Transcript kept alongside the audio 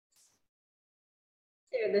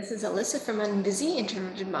There, this is Alyssa from Unbusy,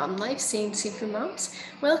 Introverted Mom Life, CNC for Moms.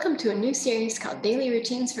 Welcome to a new series called Daily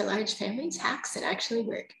Routines for Large Families, Hacks That Actually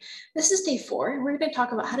Work. This is day 4, and we're going to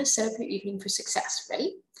talk about how to set up your evening for success.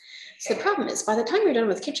 Ready? So the problem is, by the time you're done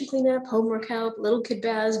with kitchen cleanup, homework help, little kid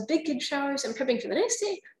baths, big kid showers, and prepping for the next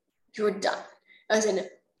day, you're done. As in,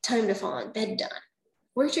 time to fall on bed done.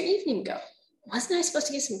 Where'd your evening go? Wasn't I supposed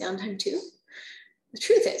to get some downtime too? The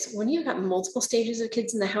truth is, when you've got multiple stages of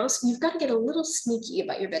kids in the house, you've got to get a little sneaky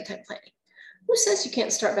about your bedtime planning. Who says you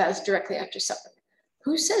can't start baths directly after supper?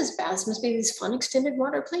 Who says baths must be these fun extended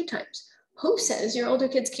water playtimes? Who says your older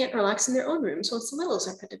kids can't relax in their own rooms once the littles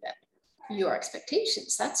are put to bed? Your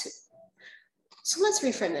expectations, that's who. So let's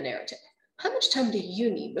reframe the narrative. How much time do you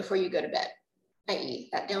need before you go to bed, i.e.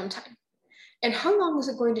 that downtime? And how long is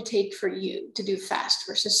it going to take for you to do fast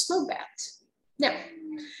versus slow baths? Now,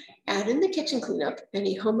 add in the kitchen cleanup,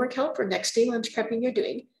 any homework help or next day lunch prepping you're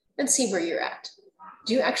doing, and see where you're at.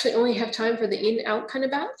 Do you actually only have time for the in-out kind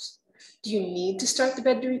of baths? Do you need to start the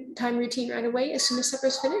bedtime routine right away as soon as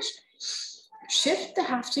supper's finished? Shift the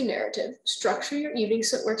have-to narrative, structure your evening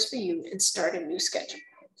so it works for you, and start a new schedule.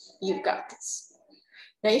 You've got this.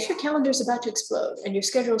 Now, if your calendar is about to explode and your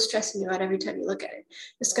schedule is stressing you out every time you look at it,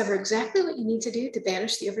 discover exactly what you need to do to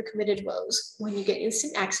banish the overcommitted woes when you get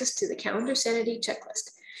instant access to the calendar sanity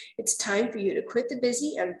checklist. It's time for you to quit the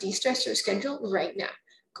busy and de-stress your schedule right now.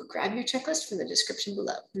 Go grab your checklist from the description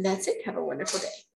below. And that's it. Have a wonderful day.